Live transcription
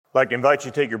I'd like to invite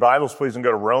you to take your Bibles, please, and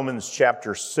go to Romans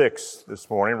chapter 6 this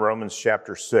morning. Romans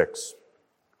chapter 6.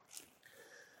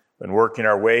 Been working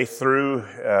our way through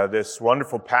this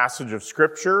wonderful passage of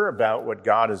Scripture about what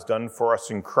God has done for us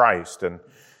in Christ. And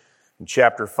in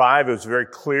chapter 5, it was very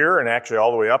clear, and actually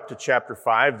all the way up to chapter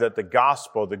 5, that the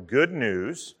gospel, the good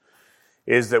news,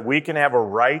 is that we can have a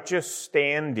righteous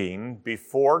standing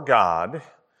before God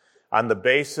on the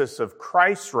basis of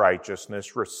Christ's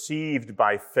righteousness received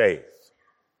by faith.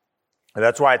 And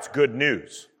that's why it's good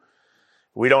news.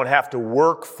 We don't have to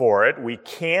work for it. We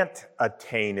can't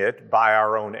attain it by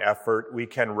our own effort. We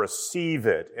can receive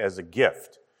it as a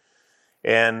gift.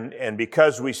 And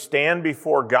because we stand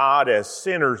before God as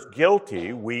sinners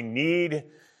guilty, we need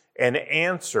an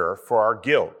answer for our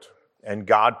guilt. And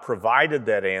God provided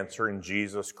that answer in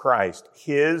Jesus Christ.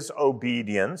 His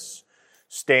obedience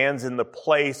stands in the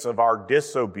place of our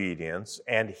disobedience,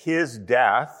 and His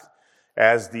death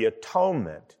as the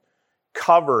atonement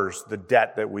covers the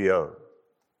debt that we owe.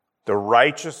 The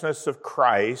righteousness of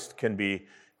Christ can be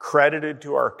credited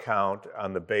to our account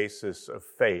on the basis of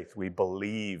faith. We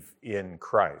believe in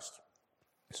Christ.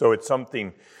 So it's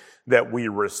something that we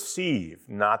receive,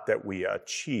 not that we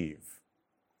achieve.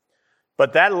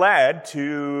 But that led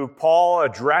to Paul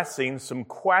addressing some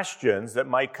questions that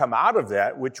might come out of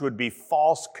that, which would be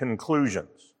false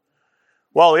conclusions.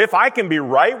 Well, if I can be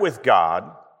right with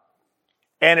God,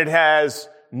 and it has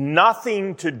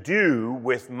nothing to do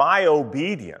with my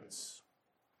obedience,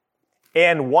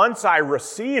 and once I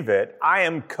receive it, I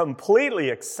am completely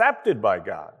accepted by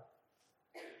God,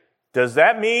 does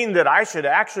that mean that I should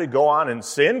actually go on and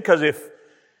sin? Because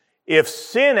if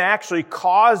sin actually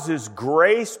causes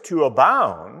grace to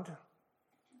abound,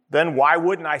 then why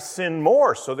wouldn't I sin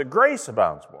more so that grace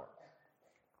abounds more?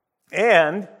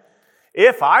 And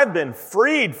if I've been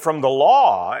freed from the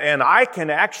law and I can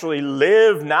actually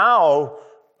live now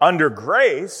under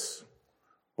grace,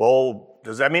 well,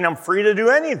 does that mean I'm free to do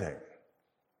anything?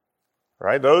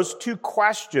 Right? Those two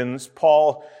questions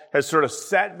Paul has sort of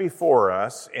set before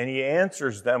us, and he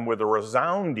answers them with a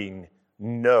resounding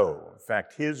no. In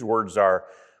fact, his words are,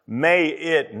 may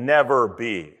it never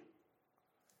be.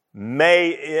 May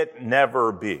it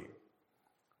never be.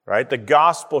 Right? The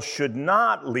gospel should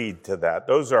not lead to that.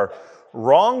 Those are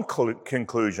wrong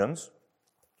conclusions.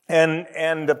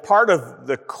 And a part of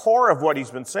the core of what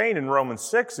he's been saying in Romans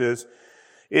 6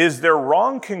 is they're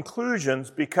wrong conclusions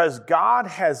because God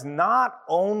has not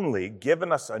only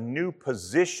given us a new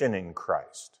position in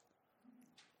Christ.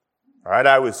 All right,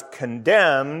 I was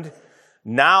condemned.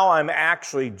 Now I'm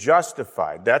actually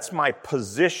justified. That's my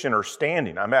position or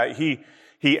standing.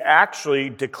 He actually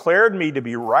declared me to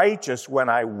be righteous when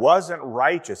I wasn't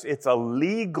righteous. It's a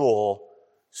legal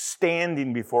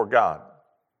standing before God.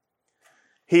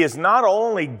 He has not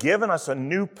only given us a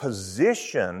new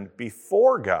position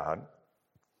before God,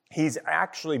 He's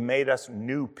actually made us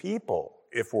new people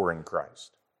if we're in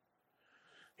Christ.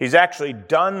 He's actually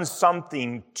done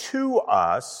something to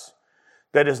us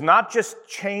that has not just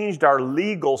changed our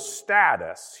legal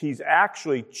status, He's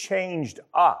actually changed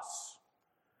us.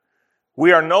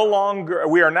 We are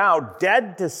now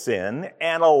dead to sin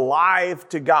and alive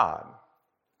to God.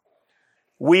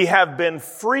 We have been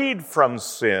freed from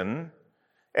sin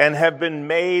and have been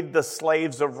made the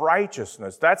slaves of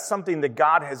righteousness. That's something that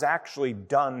God has actually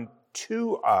done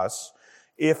to us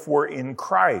if we're in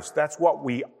Christ. That's what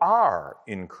we are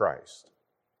in Christ.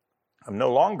 I'm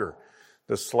no longer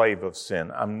the slave of sin.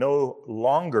 I'm no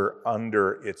longer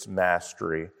under its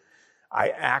mastery.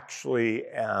 I actually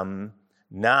am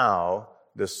now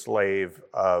the slave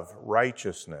of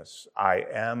righteousness. I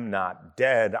am not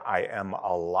dead. I am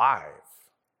alive.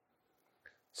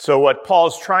 So what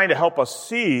Paul's trying to help us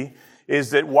see is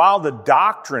that while the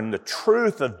doctrine, the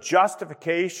truth of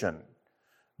justification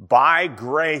by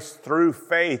grace through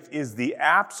faith is the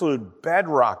absolute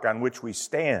bedrock on which we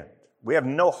stand, we have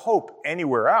no hope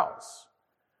anywhere else.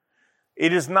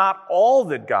 It is not all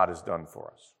that God has done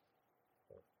for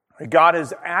us. God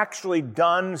has actually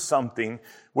done something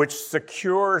which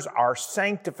secures our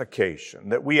sanctification,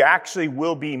 that we actually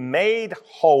will be made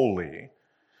holy,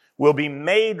 will be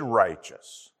made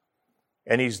righteous.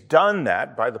 And He's done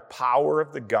that by the power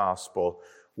of the gospel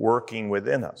working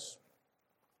within us.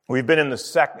 We've been in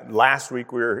last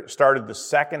week we started the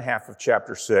second half of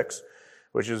chapter 6,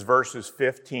 which is verses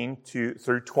 15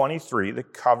 through 23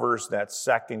 that covers that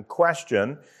second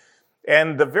question.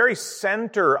 And the very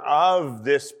center of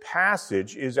this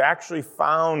passage is actually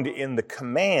found in the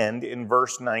command in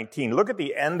verse 19. Look at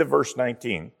the end of verse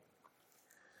 19.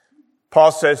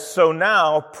 Paul says, "So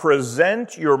now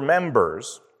present your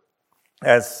members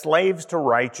as slaves to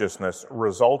righteousness,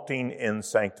 resulting in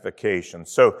sanctification.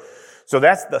 So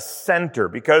that's the center.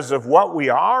 Because of what we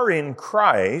are in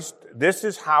Christ, this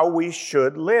is how we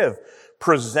should live.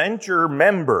 Present your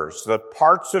members, the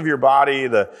parts of your body,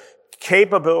 the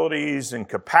capabilities and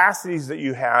capacities that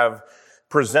you have,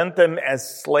 present them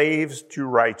as slaves to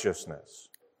righteousness.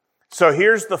 So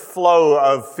here's the flow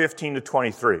of 15 to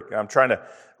 23. I'm trying to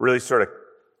really sort of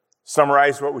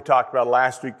summarize what we talked about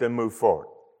last week, then move forward.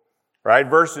 Right?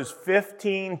 Verses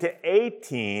 15 to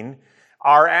 18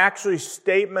 are actually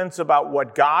statements about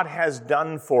what God has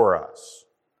done for us.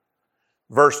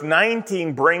 Verse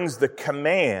 19 brings the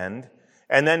command,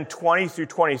 and then 20 through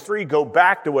 23 go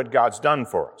back to what God's done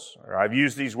for us. I've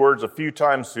used these words a few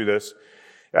times through this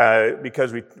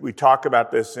because we talk about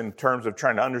this in terms of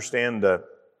trying to understand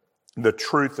the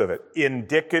truth of it.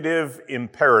 Indicative,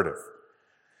 imperative.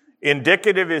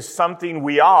 Indicative is something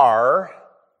we are.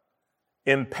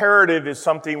 Imperative is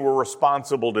something we're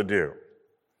responsible to do.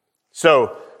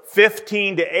 So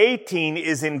 15 to 18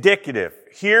 is indicative.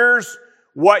 Here's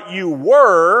what you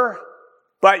were,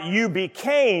 but you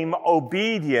became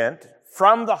obedient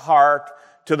from the heart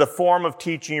to the form of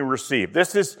teaching you received.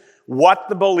 This is what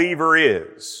the believer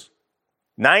is.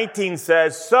 19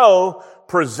 says, so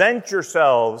present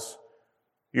yourselves,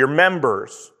 your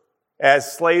members,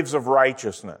 as slaves of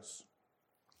righteousness.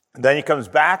 And then he comes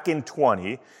back in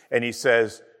 20 and he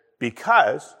says,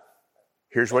 because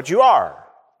here's what you are.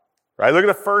 Right? Look at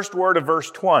the first word of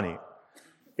verse 20.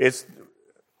 It's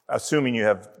assuming you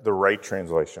have the right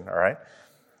translation, all right?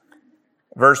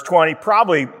 Verse 20,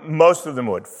 probably most of them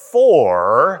would.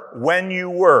 For when you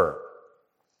were.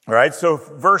 All right? So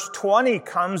verse 20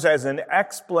 comes as an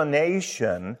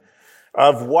explanation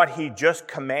of what he just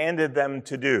commanded them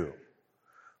to do.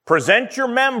 Present your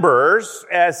members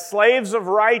as slaves of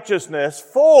righteousness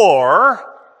for,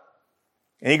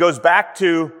 and he goes back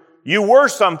to, you were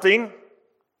something,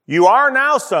 you are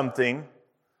now something.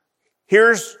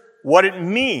 Here's what it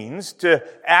means to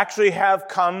actually have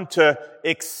come to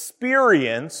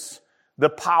experience the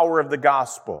power of the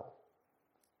gospel.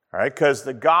 All right? Because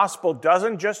the gospel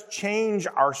doesn't just change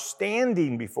our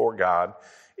standing before God,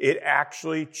 it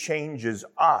actually changes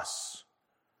us.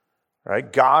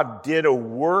 Right? God did a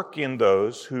work in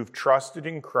those who've trusted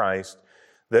in Christ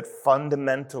that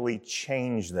fundamentally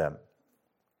changed them.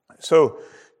 So,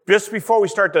 just before we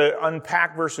start to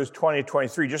unpack verses 20 to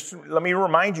 23, just let me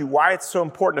remind you why it's so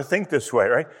important to think this way,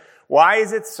 right? Why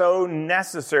is it so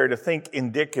necessary to think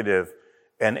indicative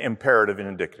and imperative and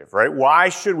indicative, right? Why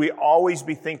should we always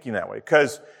be thinking that way?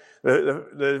 Because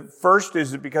the first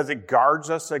is because it guards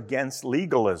us against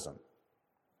legalism.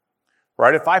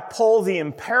 Right? If I pull the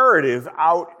imperative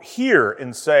out here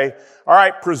and say, all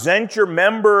right, present your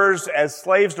members as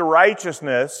slaves to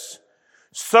righteousness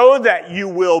so that you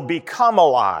will become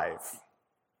alive,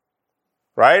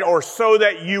 right? Or so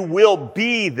that you will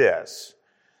be this,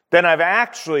 then I've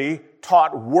actually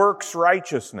taught works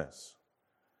righteousness.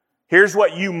 Here's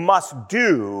what you must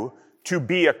do to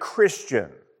be a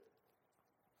Christian.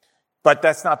 But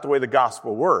that's not the way the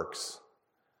gospel works.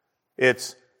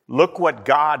 It's, look what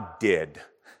God did.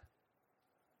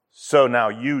 So now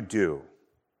you do.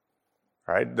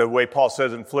 Right? The way Paul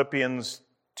says in Philippians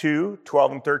 2,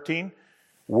 12 and 13,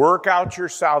 work out your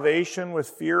salvation with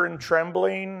fear and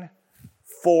trembling,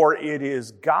 for it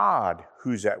is God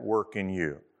who's at work in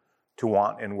you to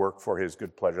want and work for his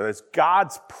good pleasure. That's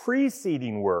God's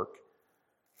preceding work,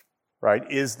 right,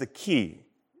 is the key.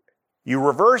 You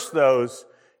reverse those,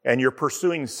 and you're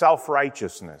pursuing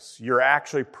self-righteousness. You're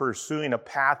actually pursuing a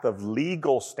path of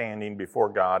legal standing before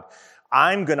God.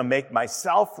 I'm going to make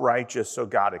myself righteous so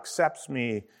God accepts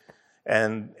me,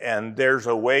 and there's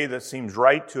a way that seems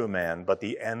right to a man, but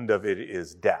the end of it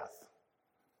is death.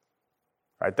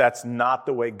 Right? That's not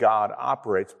the way God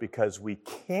operates, because we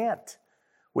can't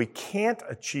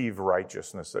achieve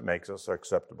righteousness that makes us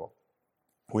acceptable.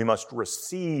 We must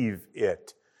receive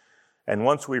it. And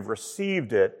once we've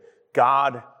received it,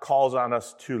 God calls on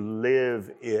us to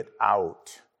live it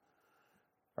out.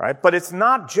 Right? But it's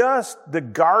not just the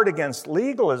guard against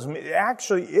legalism. It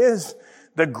actually is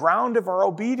the ground of our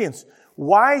obedience.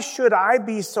 Why should I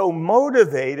be so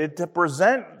motivated to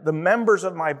present the members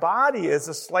of my body as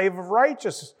a slave of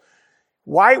righteousness?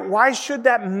 Why should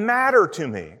that matter to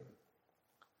me?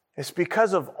 It's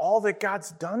because of all that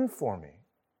God's done for me.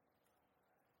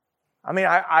 I mean,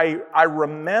 I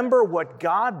remember what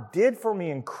God did for me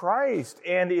in Christ,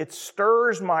 and it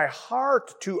stirs my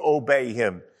heart to obey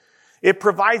him. It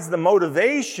provides the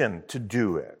motivation to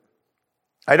do it.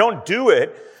 I don't do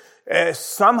it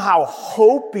somehow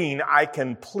hoping I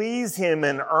can please him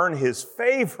and earn his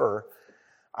favor.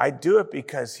 I do it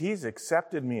because he's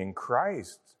accepted me in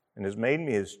Christ and has made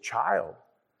me his child.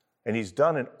 And he's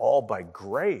done it all by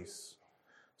grace.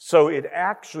 So it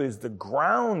actually is the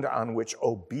ground on which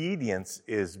obedience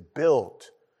is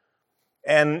built.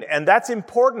 And that's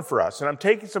important for us. And I'm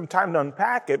taking some time to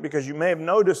unpack it because you may have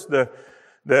noticed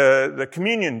the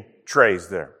communion trays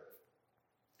there.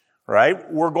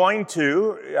 Right? We're going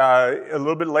to, a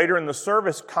little bit later in the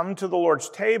service, come to the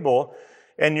Lord's table.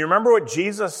 And you remember what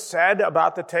Jesus said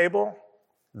about the table?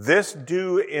 This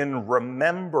do in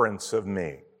remembrance of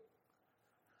me.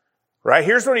 Right?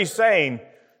 Here's what he's saying.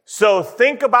 So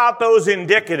think about those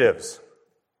indicatives.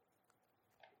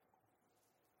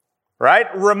 Right?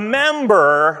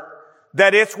 Remember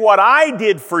that it's what I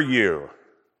did for you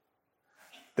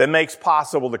that makes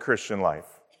possible the Christian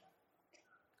life.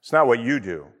 It's not what you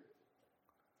do.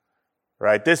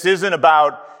 Right? This isn't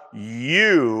about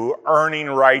you earning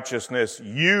righteousness,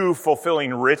 you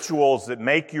fulfilling rituals that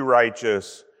make you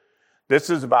righteous. This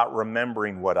is about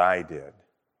remembering what I did.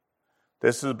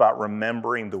 This is about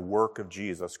remembering the work of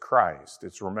Jesus Christ.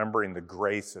 It's remembering the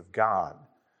grace of God.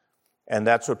 And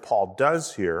that's what Paul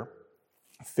does here,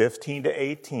 15 to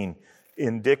 18,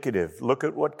 indicative. Look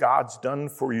at what God's done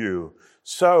for you.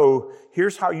 So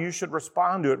here's how you should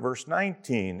respond to it, verse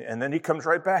 19. And then he comes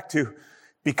right back to,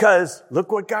 because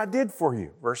look what God did for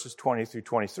you, verses 20 through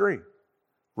 23.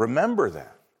 Remember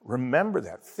that. Remember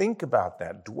that. Think about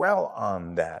that. Dwell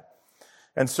on that.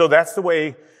 And so that's the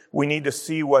way we need to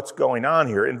see what's going on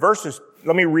here.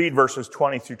 Let me read verses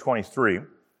 20 through 23.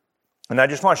 And I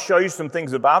just want to show you some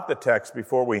things about the text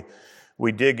before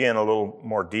we dig in a little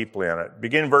more deeply on it.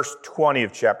 Begin verse 20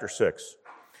 of chapter 6.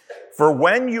 For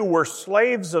when you were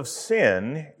slaves of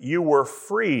sin, you were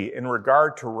free in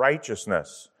regard to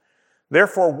righteousness.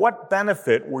 Therefore, what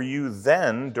benefit were you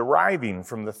then deriving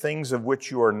from the things of which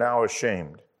you are now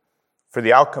ashamed? For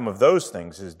the outcome of those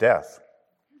things is death.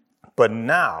 But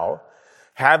now,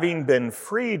 having been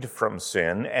freed from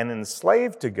sin and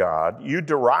enslaved to God, you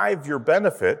derive your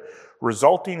benefit,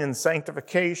 resulting in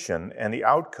sanctification and the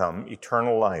outcome,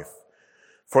 eternal life.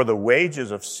 For the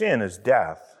wages of sin is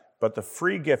death, but the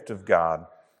free gift of God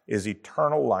is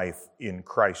eternal life in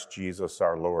Christ Jesus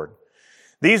our Lord.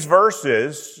 These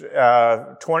verses,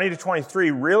 20 to 23,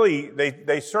 really,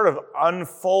 they sort of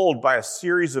unfold by a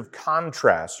series of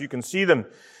contrasts. You can see them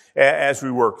as we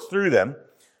work through them.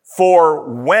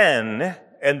 For when,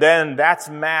 and then that's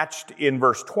matched in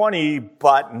verse 20,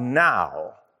 but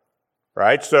now.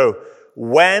 Right? So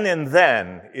when and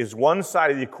then is one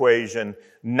side of the equation,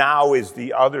 now is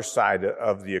the other side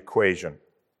of the equation.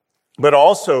 But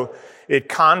also, it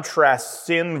contrasts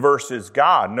sin versus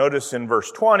God. Notice in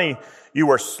verse 20, you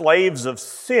were slaves of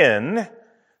sin.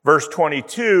 Verse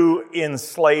 22,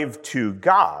 enslaved to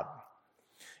God.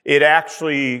 It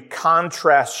actually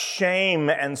contrasts shame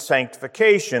and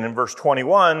sanctification. In verse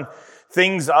 21,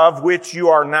 things of which you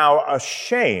are now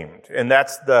ashamed. And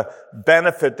that's the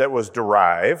benefit that was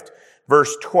derived.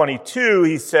 Verse 22,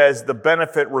 he says the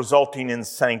benefit resulting in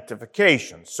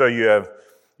sanctification. So you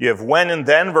have when and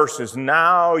then versus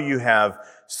now. You have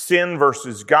sin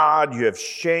versus God. You have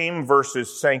shame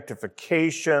versus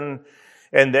sanctification.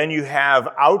 And then you have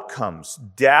outcomes,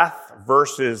 death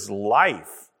versus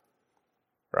life.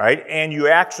 Right? And you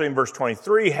actually, in verse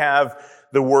 23, have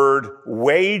the word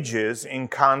wages in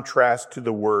contrast to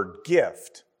the word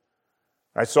gift.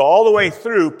 Right? So all the way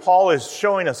through, Paul is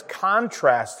showing us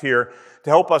contrast here to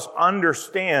help us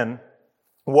understand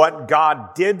what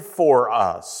God did for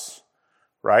us.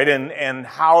 Right? And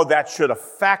how that should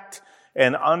affect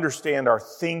and understand our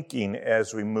thinking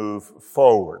as we move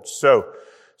forward. So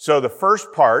the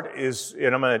first part is,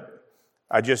 and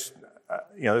this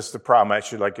is the problem. I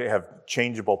should have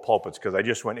changeable pulpits because I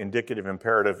just went indicative,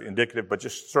 imperative, indicative, but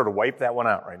just sort of wipe that one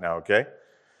out right now, okay?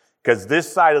 Because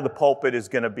this side of the pulpit is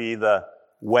going to be the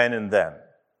when and then,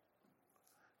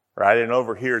 right? And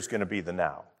over here is going to be the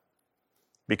now.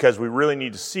 Because we really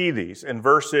need to see these. And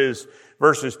verses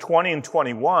 20 and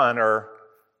 21 are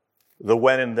the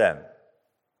when and then,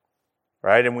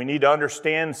 right? And we need to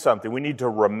understand something. We need to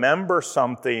remember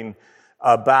something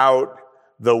about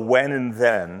the when and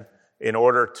then in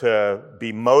order to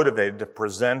be motivated to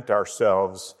present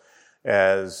ourselves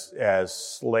as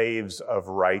slaves of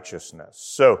righteousness.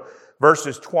 So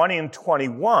verses 20 and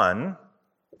 21,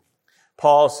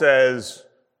 Paul says,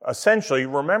 essentially,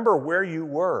 remember where you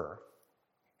were.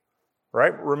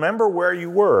 Right? Remember where you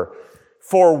were.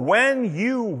 For when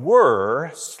you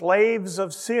were slaves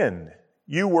of sin,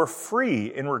 you were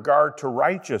free in regard to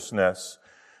righteousness.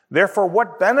 Therefore,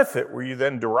 what benefit were you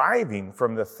then deriving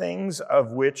from the things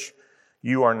of which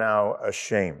you are now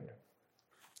ashamed?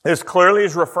 This clearly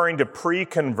is referring to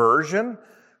pre-conversion,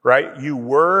 right? You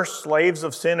were slaves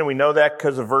of sin, and we know that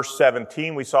because of verse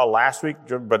 17 we saw last week,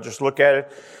 but just look at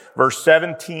it. Verse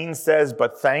 17 says,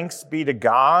 "But thanks be to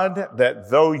God that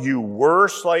though you were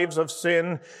slaves of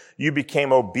sin, you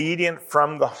became obedient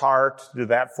from the heart to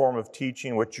that form of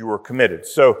teaching which you were committed."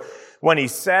 So when he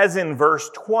says in verse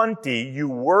 20, you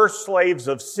were slaves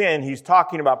of sin, he's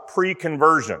talking about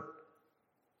pre-conversion.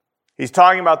 He's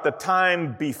talking about the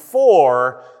time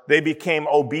before they became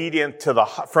obedient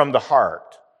from the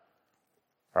heart.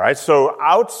 All right, so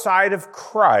outside of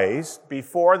Christ,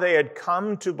 before they had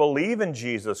come to believe in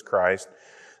Jesus Christ,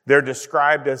 they're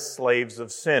described as slaves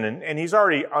of sin. And he's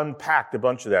already unpacked a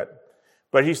bunch of that.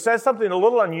 But he says something a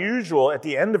little unusual at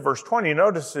the end of verse 20.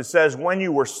 Notice it says, when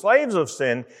you were slaves of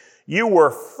sin, you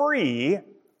were free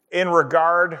in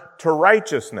regard to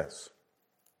righteousness.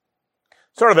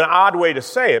 Sort of an odd way to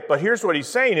say it, but here's what he's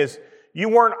saying is, you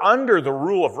weren't under the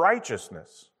rule of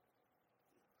righteousness.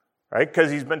 Right?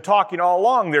 Because he's been talking all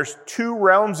along, there's two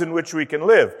realms in which we can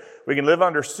live. We can live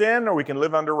under sin or we can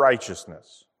live under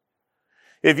righteousness.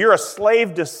 If you're a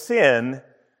slave to sin,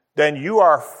 then you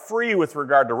are free with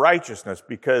regard to righteousness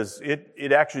because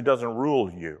it actually doesn't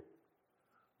rule you.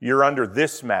 You're under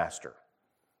this master.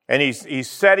 And he's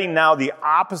setting now the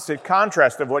opposite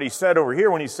contrast of what he said over here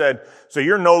when he said, so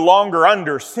you're no longer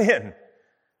under sin.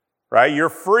 Right? You're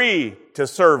free to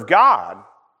serve God.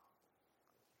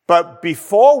 But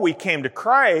before we came to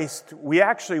Christ, we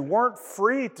actually weren't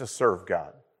free to serve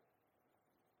God.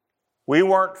 We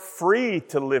weren't free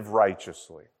to live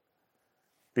righteously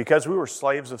because we were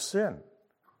slaves of sin.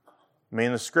 I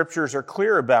mean, the scriptures are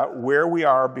clear about where we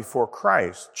are before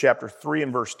Christ. Chapter 3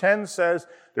 and verse 10 says,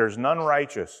 there's none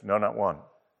righteous, no, not one.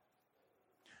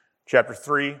 Chapter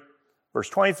 3, verse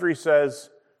 23 says,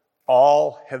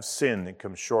 all have sinned and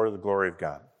come short of the glory of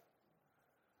God.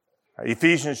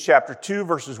 Ephesians chapter 2,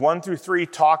 verses 1 through 3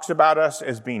 talks about us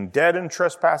as being dead in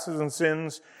trespasses and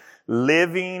sins,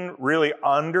 living really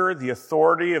under the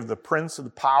authority of the prince of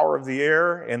the power of the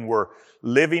air, and we're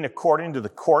living according to the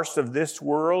course of this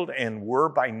world, and we're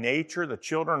by nature the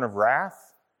children of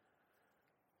wrath.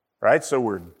 Right? So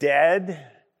we're dead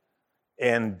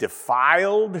and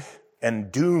defiled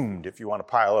and doomed, if you want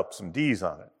to pile up some D's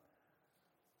on it.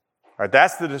 All right,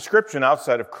 that's the description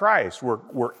outside of Christ.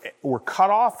 We're cut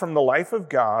off from the life of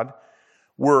God.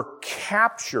 We're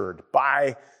captured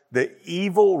by the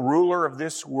evil ruler of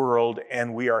this world,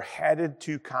 and we are headed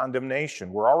to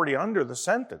condemnation. We're already under the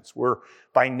sentence. We're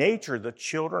by nature the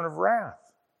children of wrath.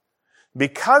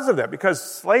 Because of that, because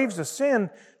slaves of sin,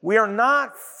 we are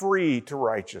not free to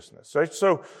righteousness. Right?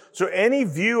 So any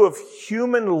view of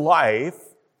human life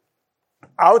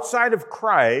outside of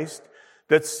Christ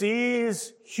that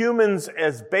sees humans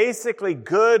as basically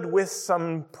good with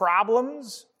some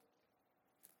problems,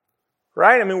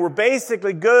 right? I mean, we're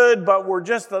basically good, but we're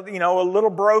just, a little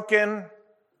broken.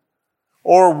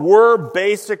 Or we're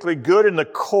basically good in the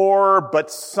core, but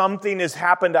something has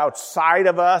happened outside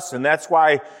of us, and that's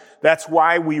why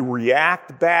we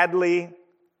react badly.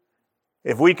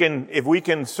 If we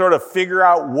can sort of figure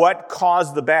out what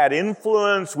caused the bad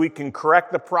influence, we can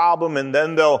correct the problem, and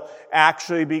then they'll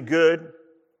actually be good.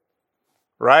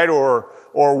 Right? Or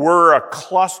we're a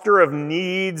cluster of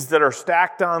needs that are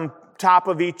stacked on top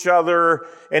of each other,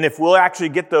 and if we'll actually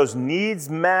get those needs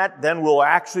met, then we'll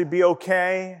actually be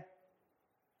okay.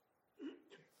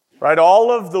 Right? All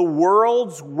of the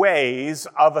world's ways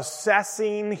of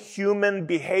assessing human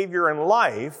behavior in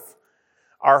life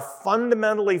are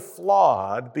fundamentally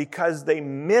flawed because they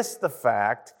miss the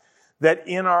fact that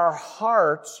in our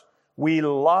hearts we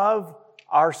love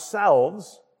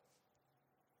ourselves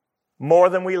more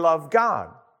than we love God.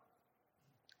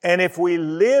 And if we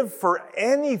live for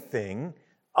anything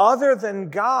other than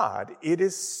God, it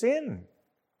is sin.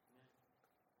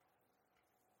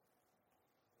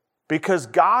 Because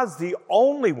God's the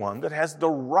only one that has the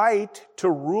right to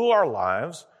rule our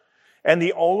lives and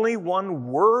the only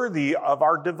one worthy of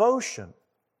our devotion.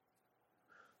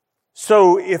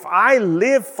 So if I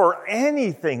live for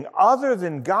anything other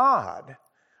than God,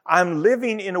 I'm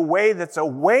living in a way that's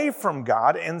away from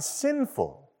God and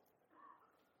sinful.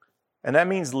 And that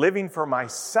means living for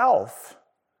myself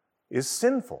is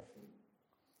sinful.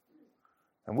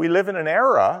 And we live in an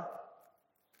era,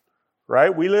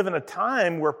 right? We live in a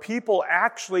time where people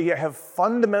actually have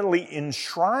fundamentally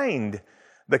enshrined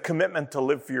the commitment to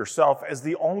live for yourself as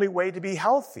the only way to be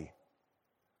healthy.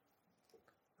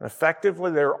 And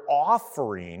effectively, they're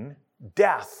offering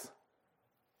death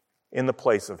in the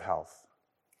place of health.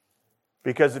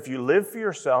 Because if you live for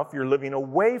yourself, you're living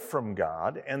away from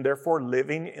God and therefore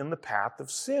living in the path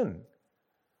of sin.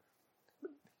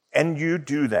 And you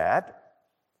do that.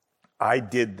 I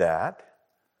did that.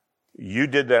 You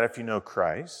did that if you know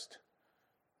Christ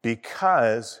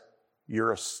because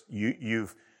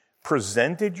you've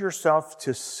presented yourself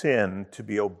to sin to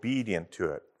be obedient to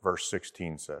it, verse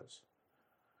 16 says.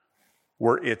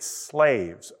 We're its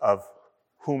slaves of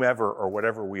whomever or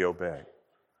whatever we obey.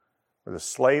 We're the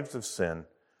slaves of sin,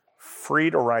 free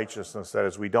to righteousness. That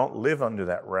is, we don't live under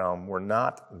that realm. We're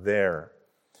not there.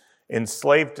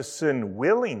 Enslaved to sin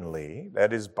willingly,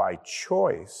 that is by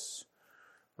choice,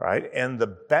 right? And the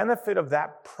benefit of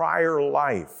that prior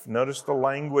life, notice the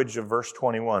language of verse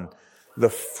 21. The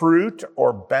fruit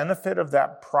or benefit of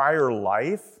that prior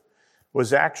life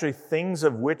was actually things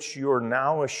of which you're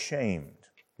now ashamed.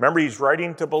 Remember, he's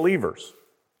writing to believers.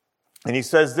 And he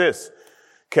says this,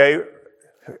 okay,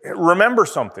 remember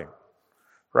something,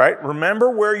 right? Remember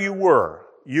where you were.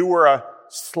 You were a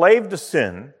slave to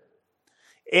sin.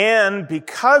 And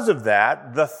because of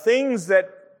that, the things that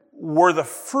were the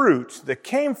fruit that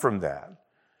came from that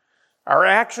are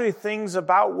actually things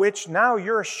about which now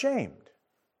you're ashamed.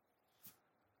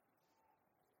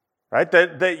 Right?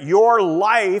 That your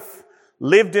life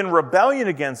lived in rebellion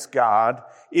against God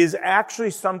is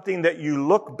actually something that you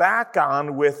look back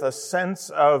on with a sense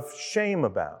of shame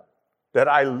about. That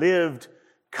I lived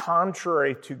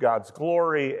contrary to God's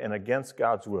glory and against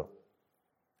God's will.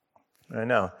 I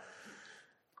know.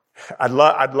 I'd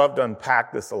love to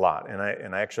unpack this a lot, and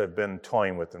I actually have been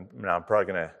toying with them. Now I'm probably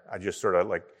gonna. I just threw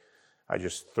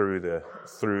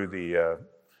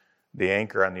the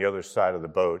anchor on the other side of the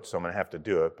boat, so I'm gonna have to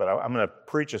do it. But I'm gonna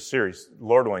preach a series,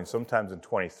 Lord willing, sometimes in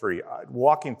 23,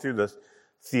 walking through the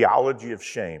theology of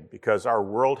shame, because our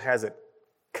world has it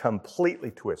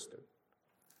completely twisted.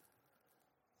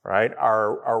 Right?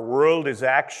 Our world is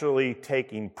actually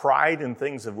taking pride in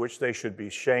things of which they should be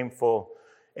shameful,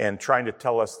 and trying to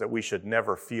tell us that we should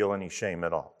never feel any shame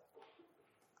at all.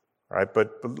 Right?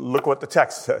 But look what the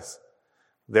text says.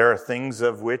 There are things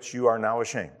of which you are now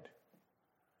ashamed.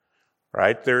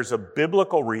 Right? There's a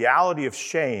biblical reality of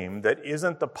shame that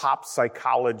isn't the pop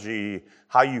psychology,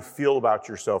 how you feel about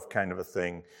yourself kind of a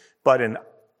thing, but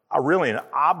really an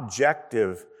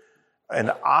objective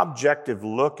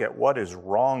look at what is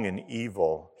wrong and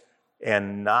evil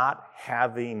and not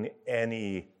having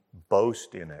any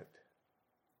boast in it.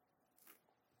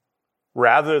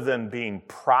 Rather than being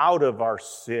proud of our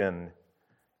sin,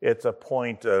 it's a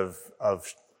point of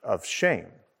shame.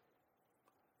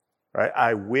 Right?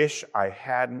 I wish I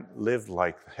hadn't lived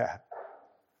like that.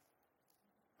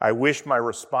 I wish my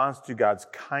response to God's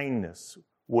kindness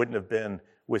wouldn't have been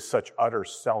with such utter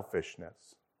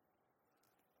selfishness.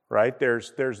 Right?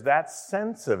 There's that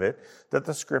sense of it that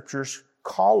the scriptures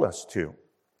call us to.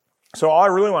 So all I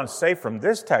really want to say from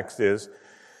this text is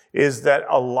that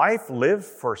a life lived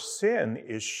for sin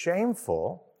is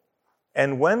shameful,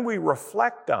 and when we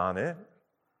reflect on it,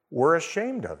 we're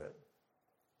ashamed of it.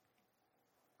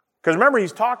 Because remember,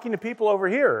 he's talking to people over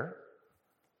here.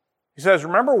 He says,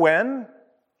 remember when?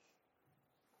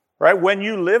 Right? When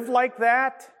you live like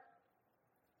that,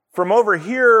 from over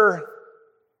here,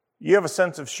 you have a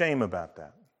sense of shame about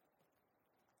that.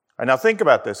 And now think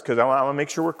about this, because I want to make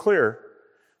sure we're clear.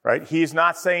 Right? He's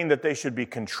not saying that they should be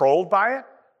controlled by it.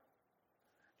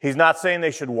 He's not saying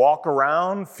they should walk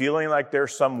around feeling like they're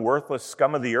some worthless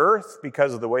scum of the earth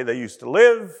because of the way they used to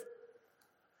live.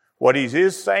 What he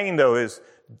is saying, though, is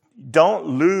don't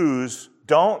lose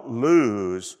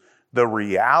the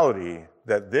reality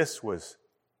that this was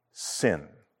sin.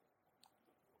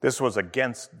 This was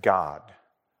against God.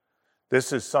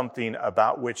 This is something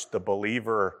about which the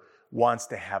believer wants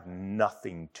to have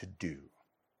nothing to do.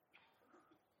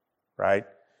 Right?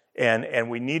 And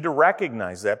we need to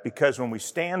recognize that, because when we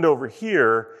stand over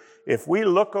here, if we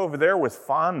look over there with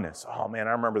fondness, oh man,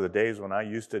 I remember the days when I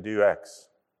used to do X.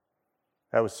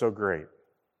 That was so great.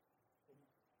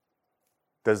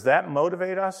 Does that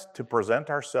motivate us to present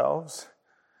ourselves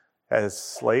as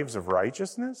slaves of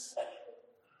righteousness?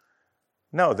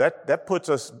 No, that puts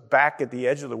us back at the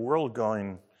edge of the world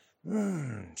going,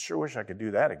 sure wish I could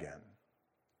do that again.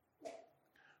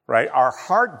 Right? Our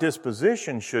heart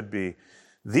disposition should be,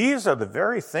 these are the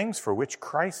very things for which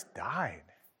Christ died.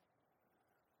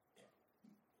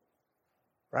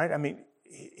 Right? I mean,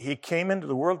 he came into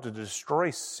the world to destroy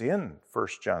sin, 1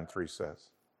 John 3 says.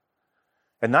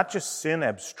 And not just sin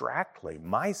abstractly,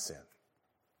 my sin.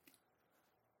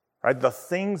 Right? The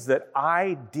things that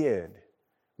I did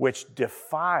which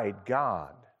defied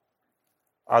God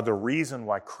are the reason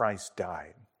why Christ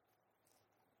died.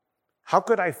 How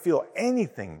could I feel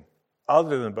anything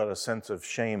other than but a sense of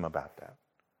shame about that?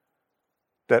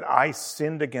 That I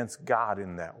sinned against God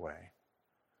in that way.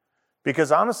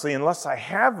 Because honestly, unless I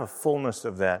have a fullness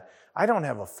of that, I don't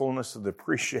have a fullness of the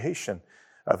appreciation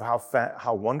of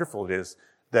how wonderful it is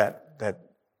that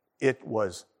it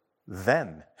was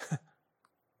then.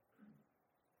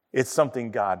 It's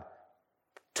something God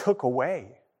took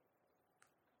away.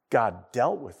 God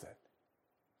dealt with it.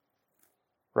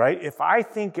 Right? If I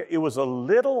think it was a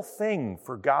little thing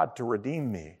for God to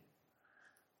redeem me,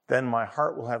 then my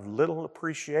heart will have little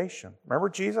appreciation. Remember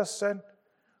Jesus said,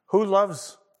 who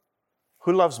loves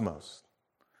most?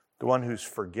 The one who's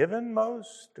forgiven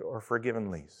most or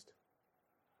forgiven least?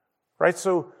 Right?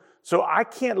 So I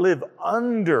can't live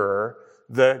under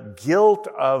the guilt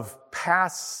of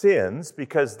past sins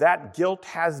because that guilt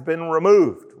has been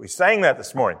removed. We sang that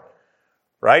this morning.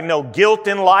 Right? No guilt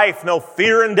in life, no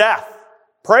fear in death.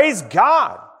 Praise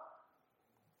God.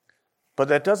 But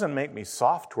that doesn't make me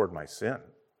soft toward my sin.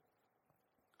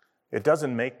 It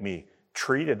doesn't make me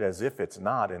treat it as if it's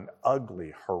not an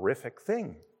ugly, horrific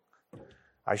thing.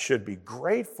 I should be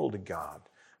grateful to God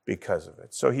because of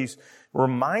it. So he's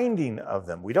reminding of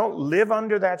them. We don't live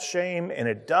under that shame, and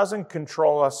it doesn't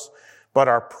control us, but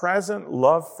our present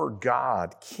love for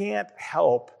God can't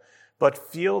help but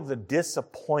feel the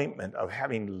disappointment of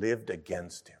having lived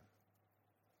against him.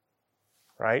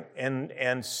 Right?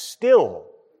 And still,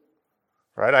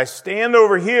 right? I stand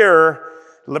over here.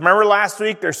 Remember last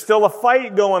week, there's still a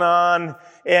fight going on.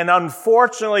 And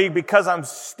unfortunately, because I'm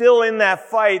still in that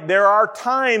fight, there are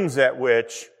times at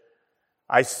which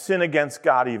I sin against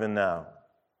God even now.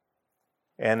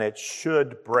 And it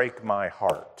should break my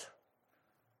heart.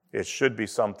 It should be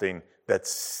something that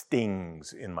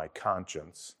stings in my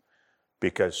conscience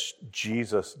because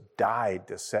Jesus died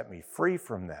to set me free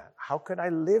from that. How could I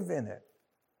live in it?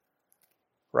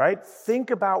 Right? Think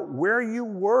about where you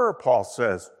were, Paul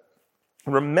says.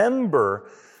 Remember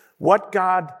what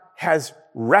God has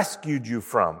rescued you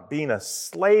from, being a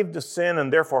slave to sin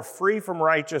and therefore free from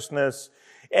righteousness.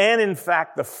 And in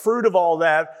fact, the fruit of all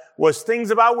that was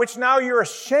things about which now you're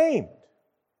ashamed.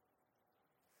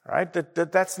 Right?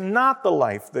 That's not the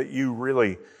life that you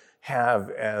really have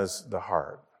as the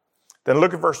heart. Then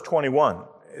look at verse 21.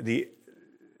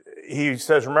 He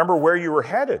says, remember where you were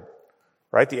headed.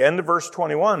 Right? The end of verse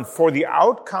 21. For the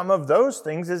outcome of those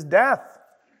things is death.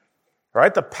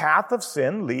 Right? The path of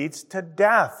sin leads to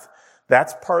death.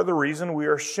 That's part of the reason we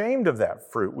are ashamed of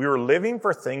that fruit. We were living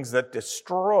for things that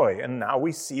destroy, and now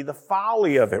we see the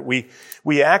folly of it.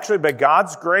 We actually, by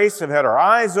God's grace, have had our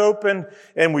eyes opened,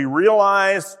 and we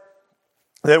realize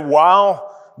that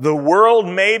while the world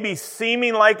may be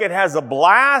seeming like it has a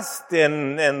blast,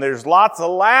 and there's lots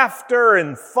of laughter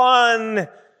and fun,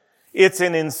 it's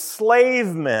an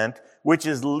enslavement which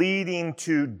is leading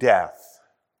to death.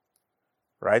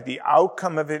 Right? The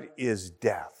outcome of it is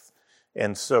death.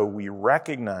 And so we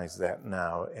recognize that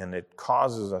now, and it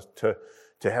causes us to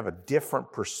have a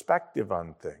different perspective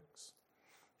on things.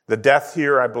 The death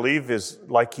here, I believe, is,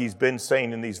 like he's been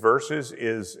saying in these verses,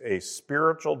 is a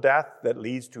spiritual death that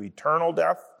leads to eternal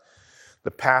death.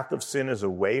 The path of sin is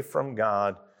away from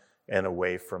God and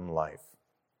away from life.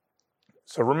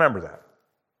 So remember that.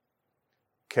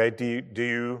 Okay,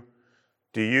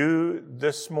 do you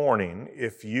this morning,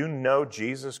 if you know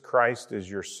Jesus Christ as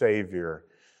your Savior,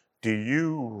 do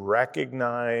you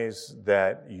recognize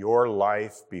that your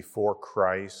life before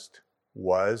Christ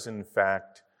was, in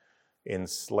fact,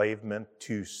 enslavement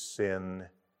to sin,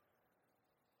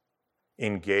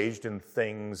 engaged in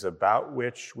things about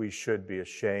which we should be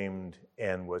ashamed,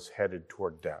 and was headed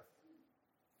toward death?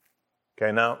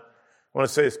 Okay, now, I want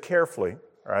to say this carefully,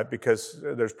 all right, because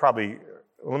there's probably...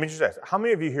 Let me just ask, how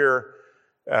many of you here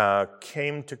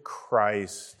came to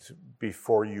Christ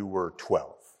before you were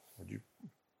 12?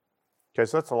 Okay,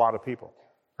 so that's a lot of people,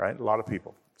 right? A lot of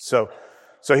people. So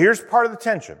here's part of the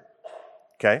tension,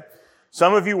 okay?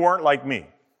 Some of you weren't like me.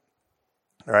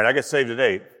 All right, I got saved at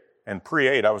 8, and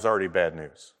pre-8, I was already bad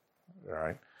news, all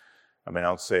right? I mean, I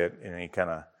don't say it in any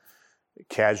kind of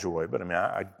casual way, but I mean,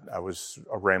 I was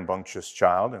a rambunctious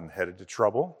child and headed to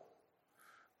trouble.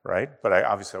 Right? But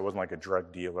I wasn't like a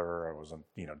drug dealer. I wasn't,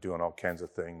 doing all kinds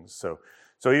of things. So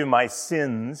even my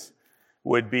sins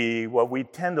would be what we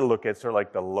tend to look at sort of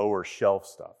like the lower shelf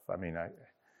stuff. I mean, I'm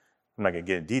not going to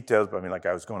get into details, but I mean, like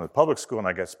I was going to public school and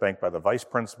I got spanked by the vice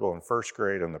principal in first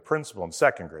grade and the principal in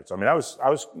second grade. So I mean, I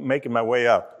was making my way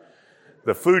up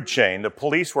the food chain. The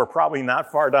police were probably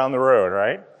not far down the road,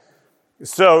 right?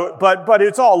 So, but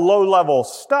it's all low-level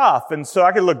stuff, and so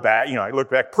I could look back, I look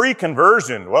back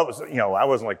pre-conversion. What was, I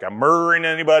wasn't like murdering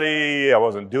anybody. I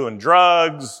wasn't doing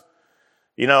drugs.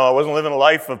 I wasn't living a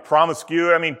life of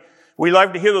promiscuity. I mean, we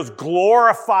like to hear those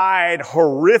glorified,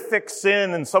 horrific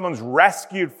sin, and someone's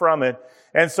rescued from it,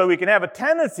 and so we can have a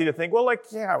tendency to think, well,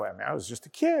 I was just a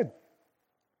kid,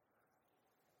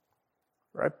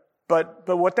 right?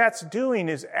 But what that's doing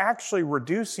is actually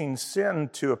reducing sin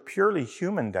to a purely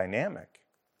human dynamic.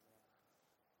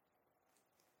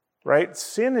 Right?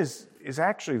 Sin is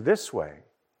actually this way.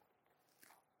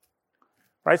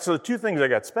 Right? So the two things I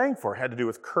got spanked for had to do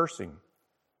with cursing.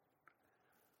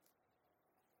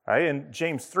 Right? And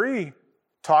James 3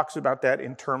 talks about that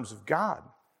in terms of God.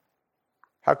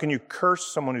 How can you curse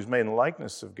someone who's made in the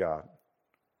likeness of God?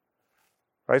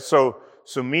 Right? So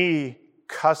me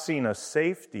cussing a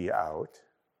safety out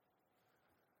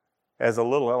as a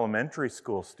little elementary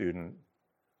school student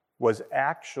was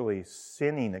actually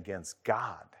sinning against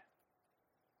God.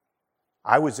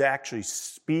 I was actually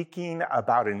speaking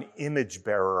about an image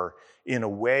bearer in a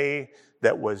way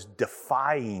that was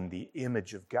defying the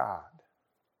image of God.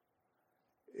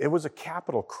 It was a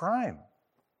capital crime.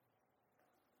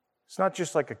 It's not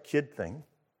just like a kid thing.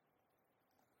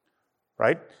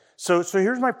 Right? So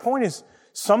here's my point is,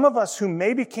 some of us who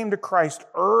maybe came to Christ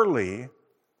early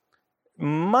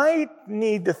might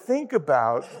need to think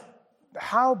about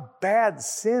how bad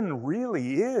sin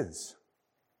really is.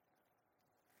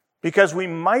 Because we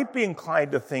might be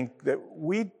inclined to think that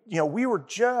we were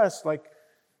just like,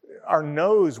 our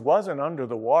nose wasn't under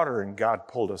the water and God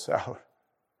pulled us out.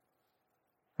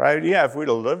 Right? Yeah, if we'd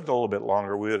have lived a little bit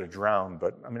longer, we would have drowned,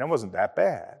 but it wasn't that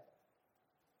bad.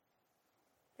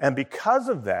 And because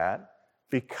of that,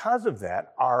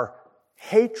 our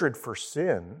hatred for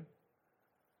sin,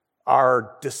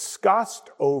 our disgust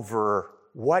over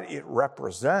what it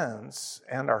represents,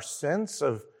 and our sense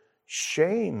of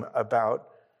shame about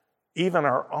even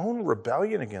our own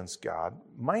rebellion against God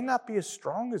might not be as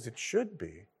strong as it should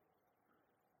be.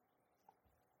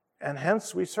 And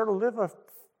hence we sort of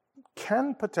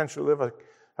can potentially live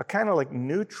a kind of like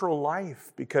neutral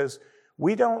life, because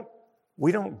we don't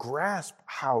grasp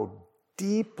how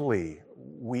deeply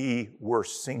we were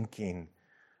sinking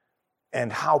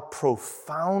and how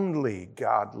profoundly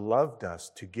God loved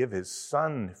us to give his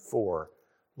son for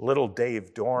little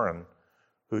Dave Doran,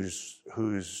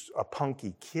 who's a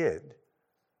punky kid,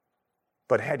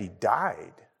 but had he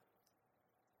died,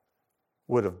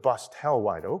 would have bust hell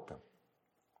wide open.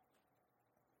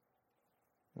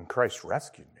 And Christ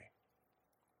rescued me.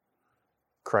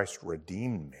 Christ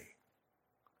redeemed me.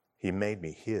 He made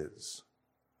me his.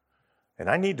 And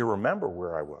I need to remember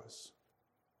where I was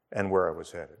and where I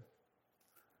was headed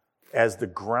as the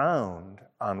ground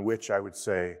on which I would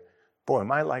say, boy,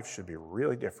 my life should be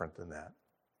really different than that.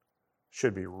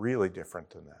 Should be really different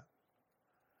than that.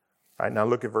 All right, now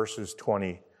look at verses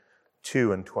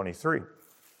 22 and 23.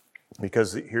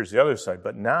 Because here's the other side.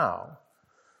 But now,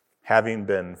 having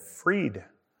been freed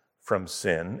from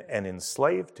sin and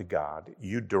enslaved to God,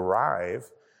 you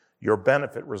derive your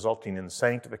benefit resulting in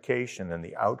sanctification and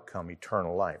the outcome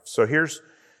eternal life. So here's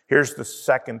the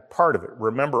second part of it.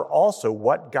 Remember also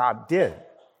what God did.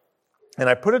 And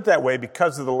I put it that way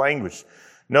because of the language.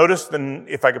 Notice,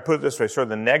 if I could put it this way, sort of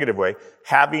the negative way,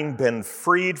 having been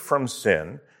freed from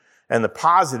sin, and the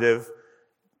positive,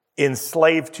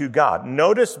 enslaved to God.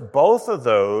 Notice both of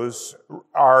those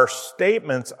are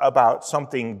statements about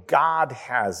something God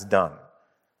has done.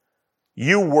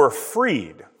 You were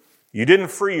freed. You didn't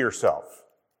free yourself.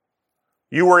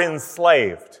 You were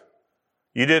enslaved.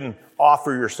 You didn't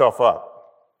offer yourself up.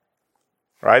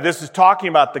 Right? This is talking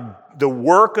about the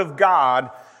work of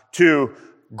God to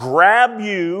grab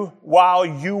you while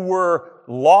you were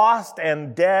lost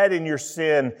and dead in your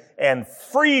sin and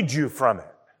freed you from it.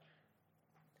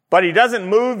 But he doesn't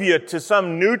move you to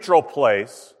some neutral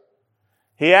place.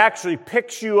 He actually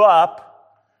picks you up,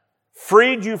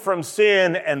 freed you from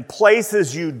sin, and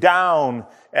places you down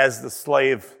as the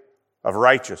slave of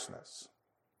righteousness.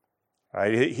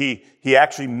 Right? He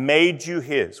actually made you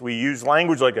his. We use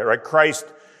language like that, right? Christ,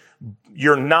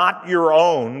 you're not your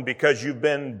own because you've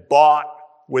been bought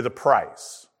with a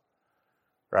price.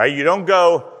 Right? You don't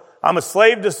go, I'm a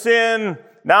slave to sin.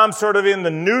 Now I'm sort of in the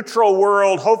neutral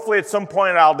world. Hopefully at some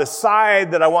point I'll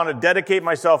decide that I want to dedicate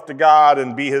myself to God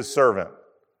and be his servant.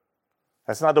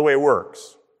 That's not the way it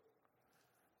works.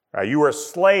 Right? You were a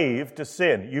slave to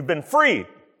sin. You've been freed.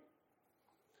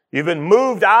 You've been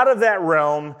moved out of that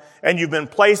realm and you've been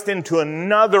placed into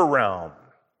another realm.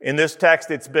 In this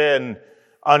text, it's been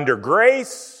under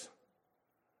grace,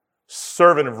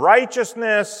 servant of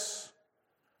righteousness,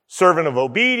 servant of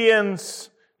obedience.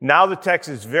 Now the text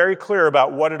is very clear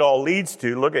about what it all leads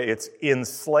to. Look at it. It's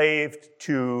enslaved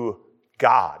to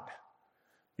God.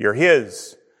 You're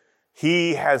his.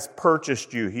 He has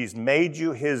purchased you. He's made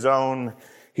you his own.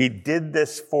 He did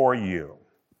this for you.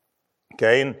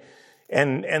 Okay?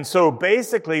 And so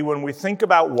basically when we think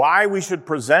about why we should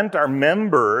present our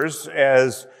members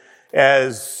as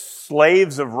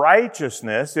slaves of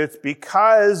righteousness, it's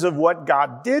because of what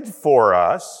God did for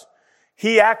us.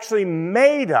 He actually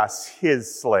made us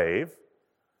his slave,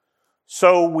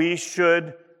 so we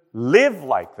should live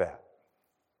like that.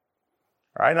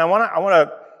 All right, and I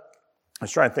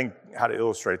was trying to think how to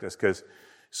illustrate this, because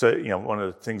one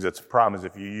of the things that's a problem is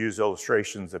if you use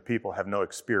illustrations that people have no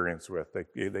experience with,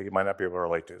 they might not be able to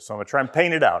relate to. So I'm going to try and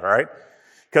paint it out, all right?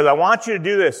 Because I want you to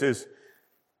do this is,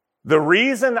 the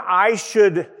reason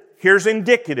here's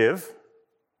indicative,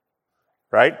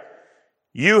 right?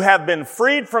 You have been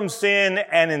freed from sin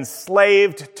and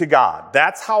enslaved to God.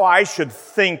 That's how I should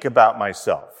think about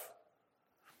myself.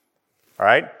 All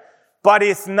right? But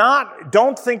it's not,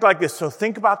 don't think like this. So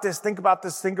think about this, think about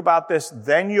this, think about this.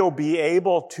 Then you'll be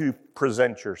able to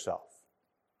present yourself.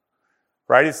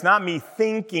 Right? It's not me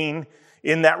thinking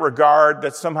in that regard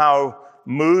that somehow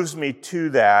moves me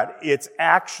to that. It's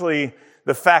actually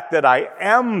the fact that I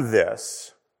am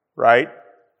this, right?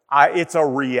 It's a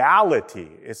reality.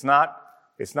 It's not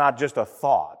just a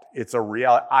thought. It's a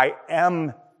reality. I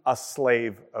am a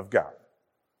slave of God.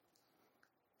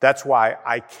 That's why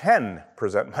I can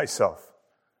present myself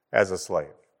as a slave.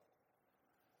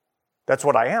 That's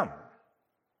what I am.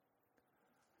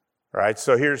 Right?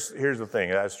 So here's the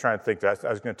thing. I was trying to think. I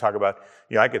was going to talk about,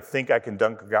 I could think I can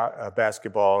dunk a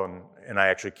basketball, and I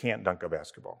actually can't dunk a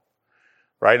basketball.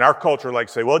 Right? In our culture, like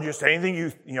say, well, just anything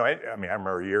I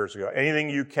remember years ago, anything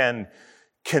you can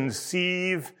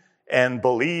conceive and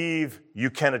believe,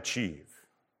 you can achieve.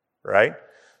 Right?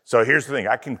 So here's the thing.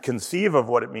 I can conceive of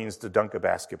what it means to dunk a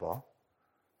basketball.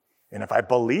 And if I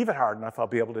believe it hard enough, I'll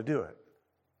be able to do it.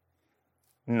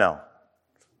 No.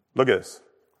 Look at this.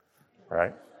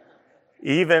 Right?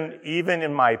 Even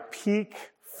in my peak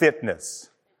fitness,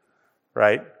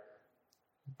 right?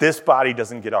 This body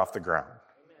doesn't get off the ground.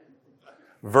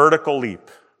 Vertical leap.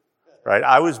 Right?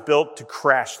 I was built to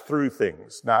crash through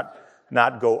things, not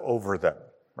go over them.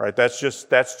 Right? That's just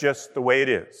the way it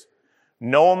is.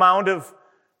 No amount of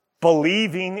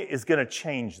believing is going to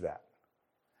change that.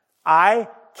 I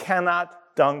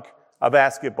cannot dunk a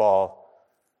basketball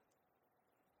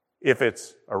if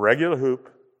it's a regular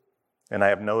hoop and I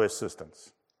have no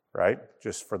assistance, right?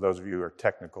 Just for those of you who are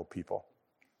technical people.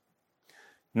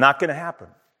 Not going to happen.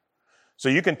 So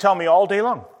you can tell me all day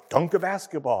long, dunk a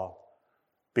basketball,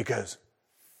 because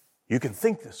you can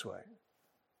think this way.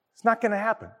 It's not going to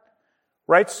happen,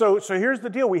 right? So here's the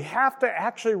deal. We have to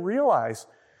actually realize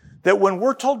that when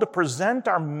we're told to present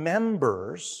our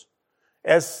members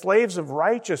as slaves of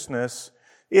righteousness,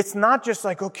 it's not just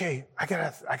like, okay, I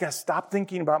gotta stop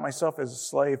thinking about myself as a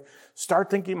slave,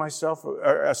 start thinking myself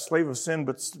a slave of sin,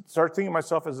 but start thinking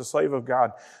myself as a slave of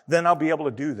God. Then I'll be able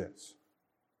to do this.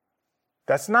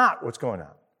 That's not what's going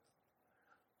on.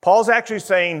 Paul's actually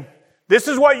saying, this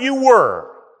is what you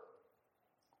were.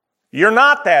 You're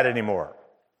not that anymore.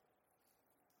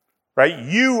 Right?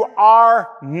 You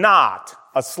are not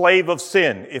a slave of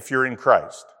sin if you're in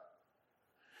Christ.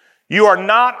 You are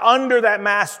not under that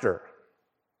master.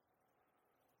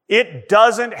 It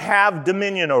doesn't have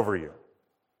dominion over you.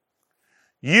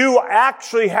 You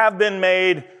actually have been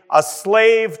made a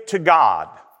slave to God.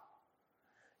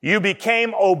 You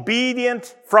became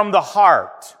obedient from the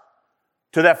heart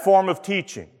to that form of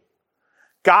teaching.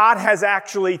 God has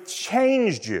actually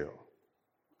changed you.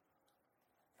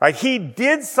 Right? He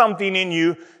did something in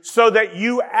you so that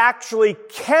you actually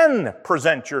can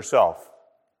present yourself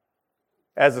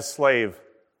as a slave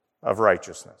of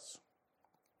righteousness.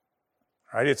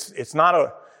 Right? It's not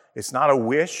a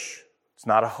wish. It's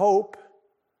not a hope.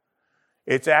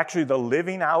 It's actually the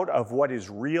living out of what is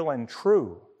real and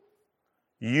true.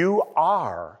 You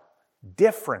are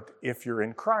different if you're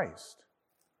in Christ.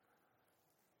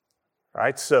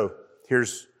 Right? So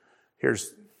here's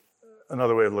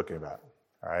another way of looking at it.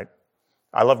 All right?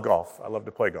 I love golf. I love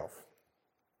to play golf.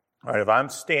 All right? If I'm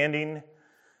standing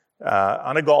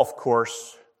on a golf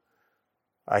course,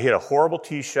 I hit a horrible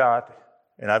tee shot,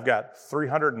 and I've got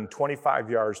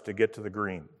 325 yards to get to the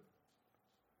green.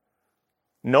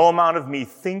 No amount of me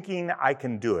thinking I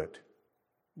can do it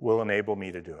will enable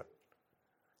me to do it.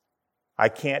 I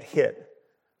can't hit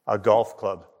a golf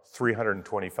club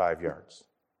 325 yards.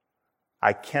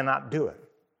 I cannot do it.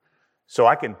 So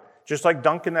I can, just like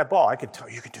dunking that ball, I can tell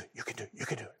you, you can do it, you can do it, you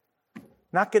can do it.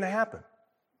 Not going to happen.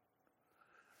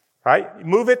 Right?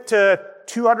 Move it to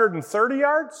 230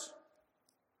 yards.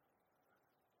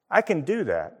 I can do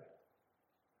that.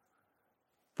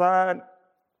 But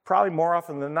probably more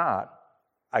often than not,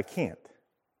 I can't.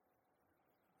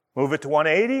 Move it to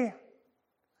 180.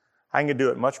 I can do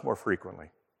it much more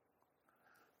frequently.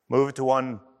 Move it to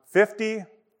 150,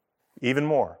 even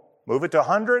more. Move it to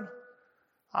 100.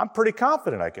 I'm pretty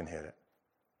confident I can hit it.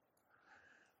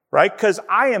 Right? Because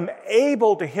I am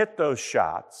able to hit those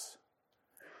shots.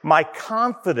 My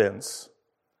confidence,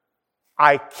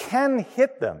 I can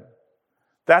hit them.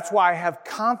 That's why I have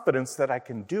confidence that I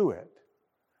can do it.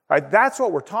 Right? That's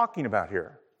what we're talking about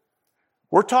here.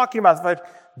 We're talking about the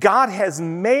fact God has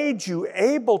made you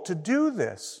able to do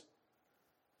this.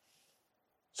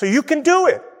 So you can do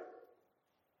it.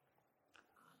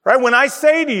 Right? When I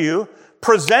say to you,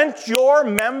 present your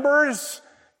members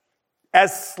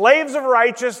as slaves of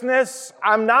righteousness,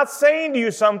 I'm not saying to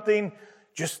you something,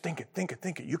 just think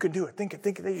it. You can do it. Think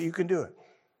it. You can do it.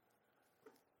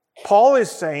 Paul is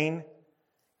saying,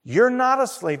 you're not a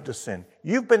slave to sin.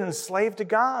 You've been enslaved to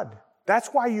God. That's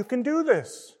why you can do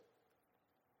this.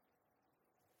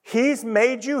 He's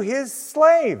made you his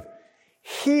slave.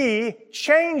 He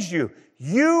changed you.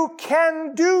 You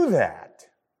can do that.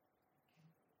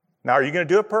 Now, are you going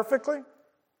to do it perfectly?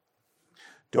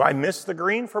 Do I miss the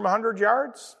green from 100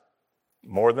 yards?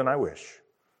 More than I wish.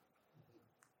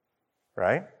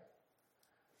 Right?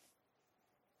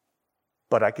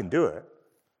 But I can do it.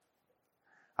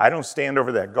 I don't stand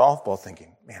over that golf ball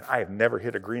thinking, man, I have never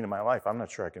hit a green in my life. I'm not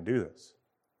sure I can do this.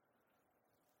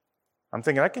 I'm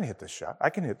thinking, I can hit this shot. I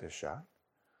can hit this shot.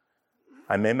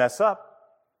 I may mess up,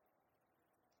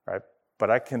 right? But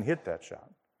I can hit that shot.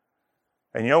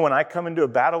 And when I come into a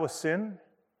battle with sin,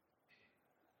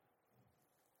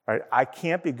 right, I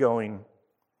can't be going,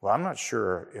 well, I'm not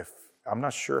sure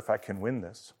if I can win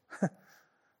this.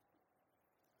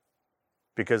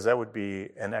 Because that would be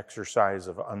an exercise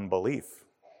of unbelief.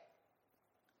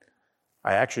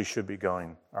 I actually should be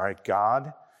going, all right,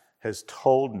 God has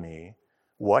told me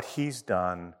what he's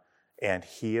done, and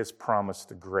he has promised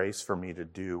the grace for me to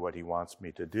do what he wants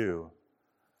me to do.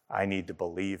 I need to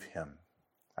believe him.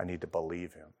 I need to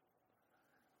believe him.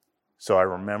 So I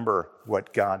remember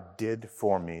what God did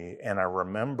for me, and I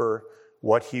remember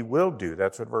what he will do.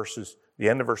 That's what the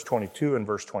end of verse 22 and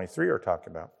verse 23 are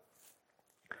talking about.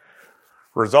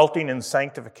 Resulting in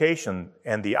sanctification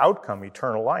and the outcome,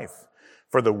 eternal life.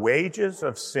 For the wages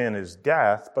of sin is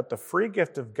death, but the free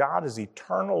gift of God is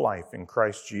eternal life in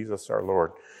Christ Jesus our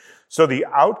Lord. So the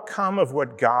outcome of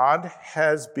what God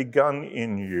has begun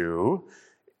in you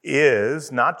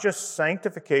is not just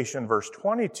sanctification, verse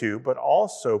 22, but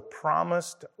also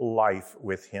promised life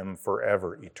with him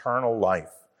forever, eternal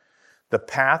life. The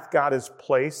path God has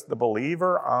placed the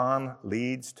believer on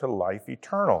leads to life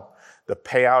eternal. The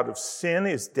payout of sin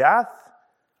is death.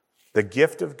 The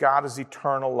gift of God is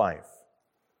eternal life.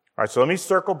 All right, so let me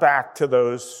circle back to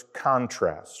those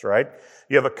contrasts, right?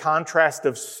 You have a contrast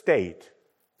of state,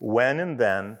 when and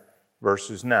then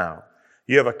versus now.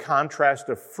 You have a contrast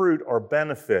of fruit or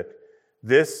benefit.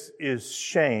 This is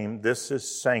shame. This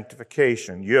is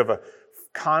sanctification. You have a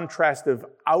contrast of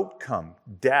outcome,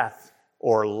 death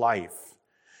or life.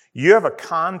 You have a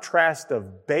contrast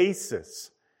of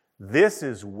basis. This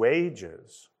is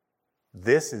wages.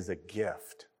 This is a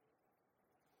gift.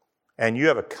 And you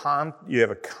have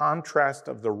a contrast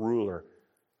of the ruler,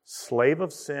 slave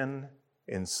of sin,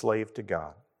 enslaved to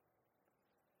God.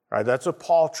 All right, that's what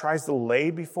Paul tries to lay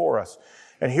before us.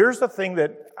 And here's the thing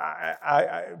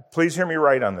that, please hear me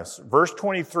right on this. Verse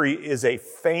 23 is a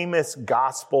famous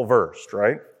gospel verse,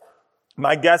 right?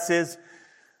 My guess is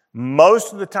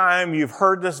most of the time you've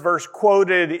heard this verse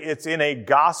quoted, it's in a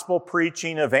gospel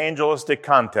preaching evangelistic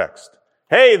context.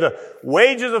 Hey, the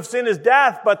wages of sin is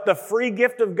death, but the free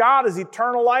gift of God is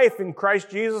eternal life in Christ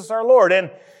Jesus our Lord.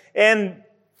 And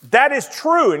that is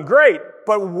true and great,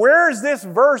 but where is this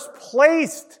verse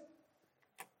placed?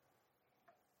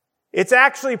 It's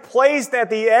actually placed at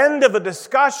the end of a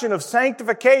discussion of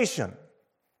sanctification.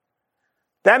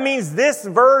 That means this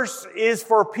verse is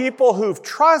for people who've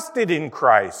trusted in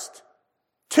Christ,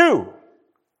 too.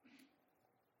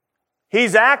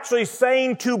 He's actually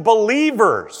saying to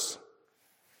believers,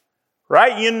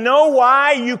 right? You know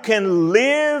why you can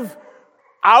live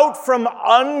out from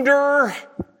under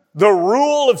the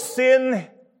rule of sin?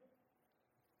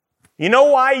 You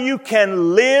know why you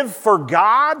can live for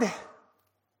God?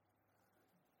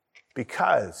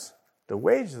 Because the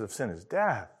wages of sin is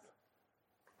death,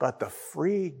 but the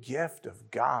free gift of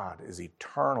God is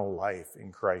eternal life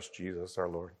in Christ Jesus our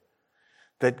Lord.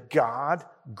 That God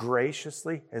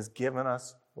graciously has given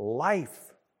us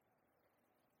life.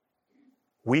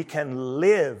 We can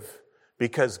live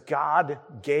because God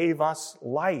gave us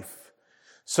life.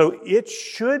 So it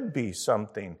should be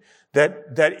something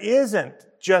that isn't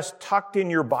just tucked in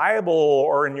your Bible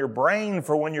or in your brain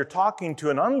for when you're talking to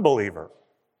an unbeliever.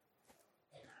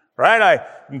 Right? I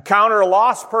encounter a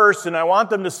lost person. I want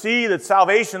them to see that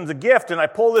salvation's a gift, and I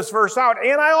pull this verse out,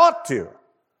 and I ought to.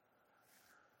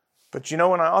 But you know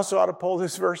when I also ought to pull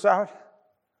this verse out?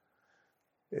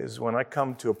 Is when I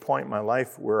come to a point in my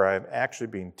life where I'm actually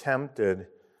being tempted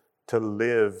to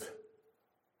live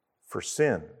for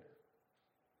sin.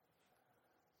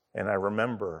 And I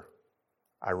remember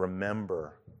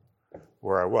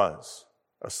where I was,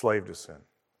 a slave to sin.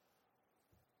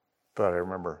 But I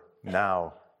remember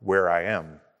now where I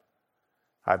am.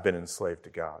 I've been enslaved to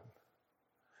God.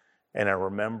 And I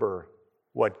remember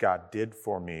what God did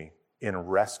for me in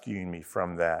rescuing me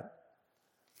from that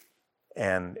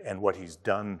and what he's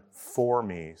done for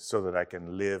me so that I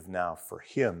can live now for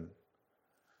him.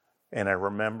 And I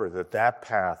remember that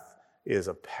path is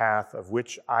a path of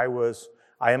which I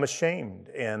am ashamed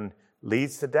and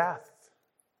leads to death.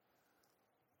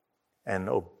 And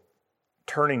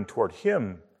turning toward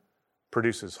him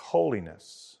produces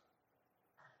holiness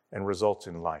and results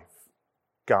in life.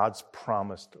 God's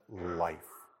promised life,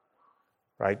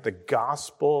 right? The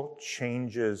gospel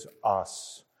changes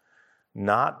us,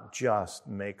 not just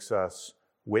makes us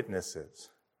witnesses.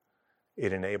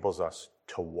 It enables us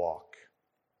to walk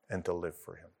and to live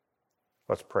for him.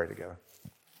 Let's pray together.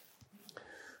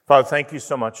 Father, thank you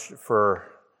so much for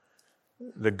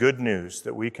the good news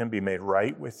that we can be made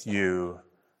right with you,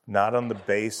 not on the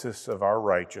basis of our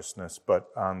righteousness, but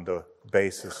on the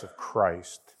basis of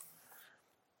Christ.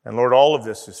 And Lord, all of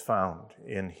this is found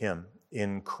in him,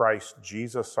 in Christ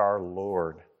Jesus our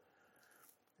Lord.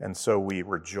 And so we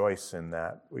rejoice in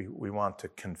that. We want to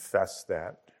confess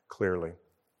that clearly.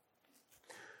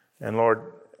 And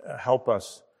Lord, help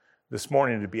us this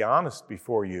morning to be honest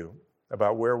before you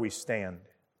about where we stand.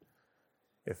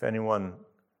 If anyone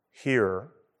here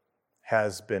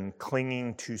has been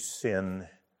clinging to sin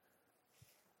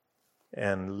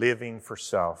and living for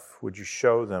self, would you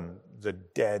show them the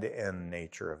dead-end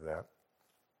nature of that?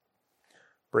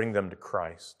 Bring them to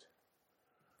Christ.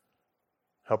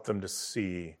 Help them to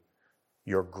see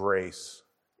your grace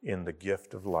in the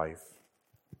gift of life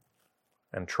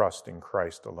and trust in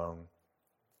Christ alone.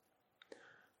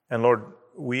 And Lord,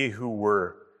 we who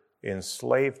were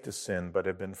enslaved to sin but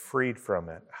have been freed from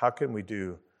it, how can we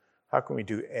do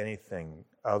anything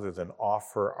other than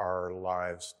offer our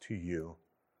lives to you,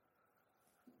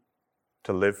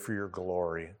 to live for your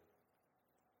glory,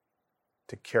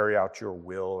 to carry out your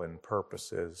will and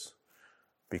purposes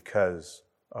because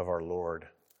of our Lord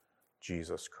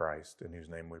Jesus Christ, in whose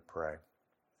name we pray.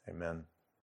 Amen.